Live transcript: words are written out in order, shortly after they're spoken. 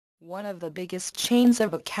One of the biggest chains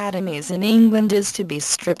of academies in England is to be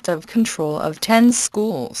stripped of control of 10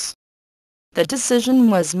 schools. The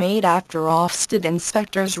decision was made after Ofsted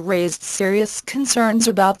inspectors raised serious concerns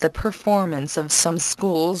about the performance of some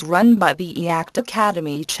schools run by the EACT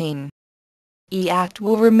Academy chain. EACT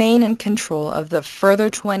will remain in control of the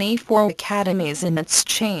further 24 academies in its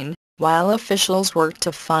chain, while officials work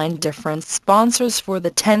to find different sponsors for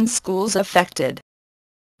the 10 schools affected.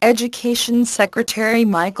 Education Secretary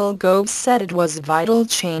Michael Gove said it was vital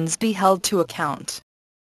chains be held to account.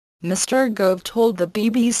 Mr. Gove told the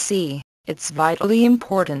BBC, "It's vitally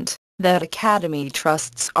important that academy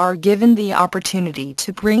trusts are given the opportunity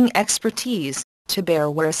to bring expertise to bear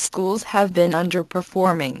where schools have been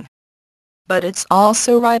underperforming. But it's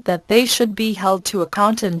also right that they should be held to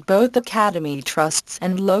account, and both academy trusts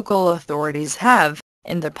and local authorities have,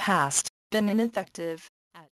 in the past, been ineffective."